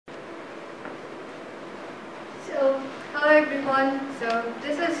everyone. So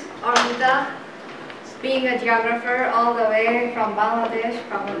this is Armita, being a geographer all the way from Bangladesh,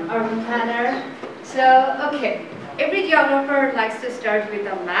 from an urban planner. So okay, every geographer likes to start with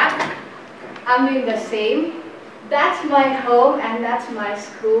a map. I'm doing the same. That's my home and that's my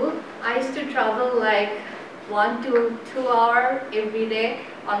school. I used to travel like 1 to 2 hours every day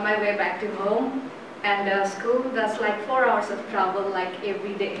on my way back to home, and school, that's like 4 hours of travel like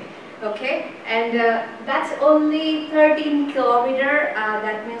every day. Okay, and that's only 13 kilometer,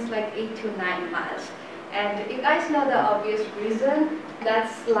 that means like 8 to 9 miles. And you guys know the obvious reason,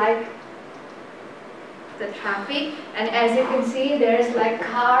 that's like the traffic. And as you can see, there's like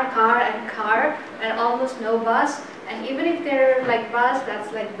car, and almost no bus. And even if there are like bus,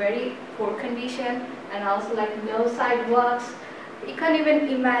 that's like very poor condition, and also like no sidewalks. You can't even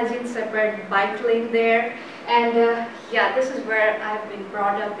imagine separate bike lane there. And yeah, this is where I've been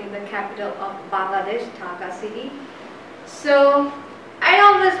brought up, in the capital of Bangladesh, Dhaka city. So I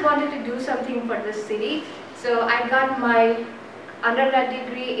always wanted to do something for the city. So I got my undergrad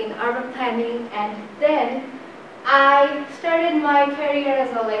degree in urban planning, and then I started my career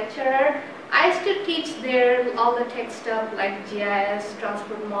as a lecturer. I used to teach there all the tech stuff like GIS,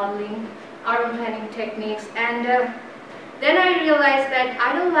 transport modeling, urban planning techniques, and then I realized that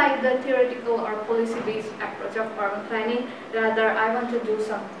I don't like the theoretical or policy-based approach of urban planning. Rather, I want to do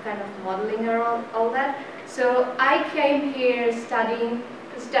some kind of modeling or all that. So I came here to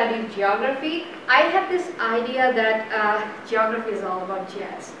study geography. I had this idea that geography is all about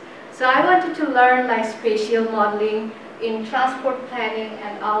GIS. So I wanted to learn like spatial modeling in transport planning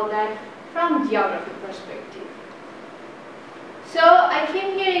and all that from geography perspective. So I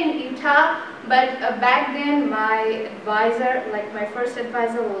came here in Utah, but back then my advisor, like my first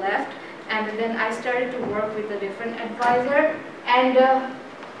advisor, left, and then I started to work with a different advisor, and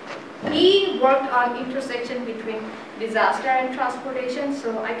he worked on intersection between disaster and transportation.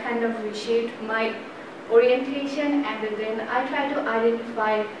 So I kind of reshaped my orientation, and then I tried to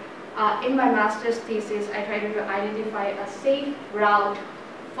identify, in my master's thesis, I tried to identify a safe route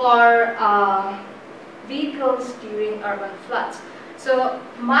for vehicles during urban floods. So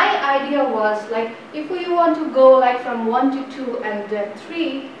my idea was like, if we want to go like from 1 to 2 and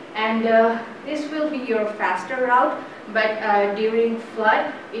 3, and this will be your faster route, but during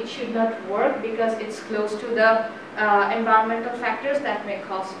flood it should not work because it's close to the environmental factors that may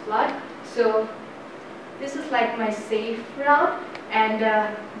cause flood. So this is like my safe route, and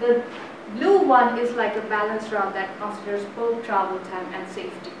the blue one is like a balanced route that considers both travel time and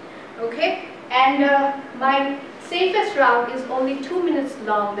safety. Okay, and my safest route is only 2 minutes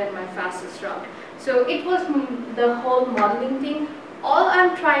long than my fastest route. So it was the whole modeling thing. All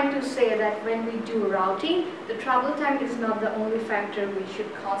I'm trying to say that when we do routing, the travel time is not the only factor we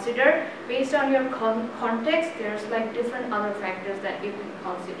should consider. Based on your context, there's like different other factors that you can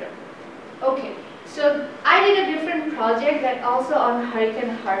consider. Okay, so I did a different project that also on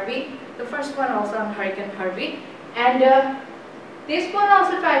Hurricane Harvey. The first one also on Hurricane Harvey, and this one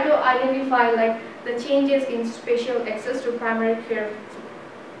also tried to identify like the changes in spatial access to primary care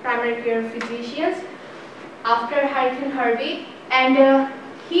physicians after Hurricane Harvey. And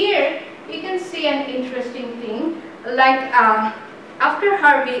here you can see an interesting thing, like after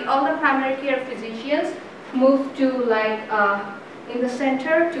Harvey, all the primary care physicians moved to like in the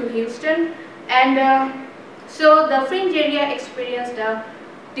center to Houston, and so the fringe area experienced a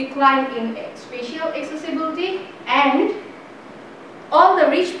decline in spatial accessibility, and all the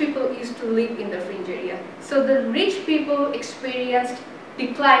rich people used to live in the fringe area. So the rich people experienced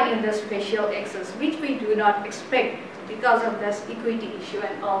decline in the spatial access, which we do not expect because of this equity issue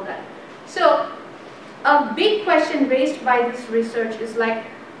and all that. So a big question raised by this research is like,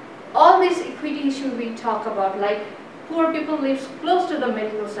 all this equity issue we talk about, like poor people live close to the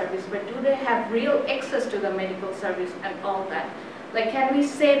medical service, but do they have real access to the medical service and all that? Like, can we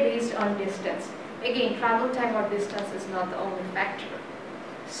say based on distance? Again, travel time or distance is not the only factor.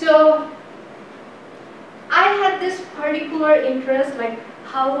 So I had this particular interest, like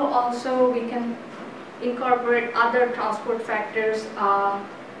how also we can incorporate other transport factors,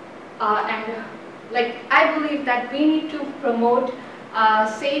 and like I believe that we need to promote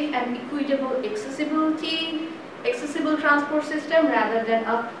safe and equitable accessible transport system rather than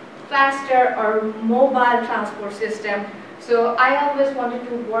a faster or mobile transport system. So I always wanted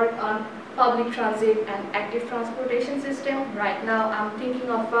to work on public transit and active transportation system. Right now I'm thinking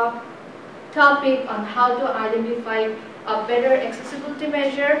of a topic on how to identify a better accessibility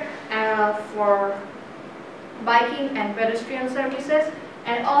measure for biking and pedestrian services,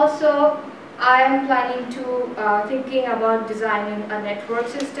 and also I am planning to thinking about designing a network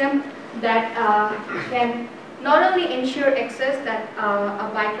system that can not only ensure access that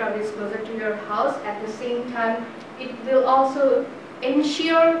a bike route is closer to your house, at the same time it will also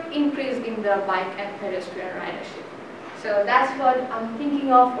ensure increase in the bike and pedestrian ridership. So that's what I'm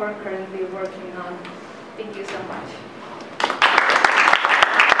thinking of or currently working on. Thank you so much.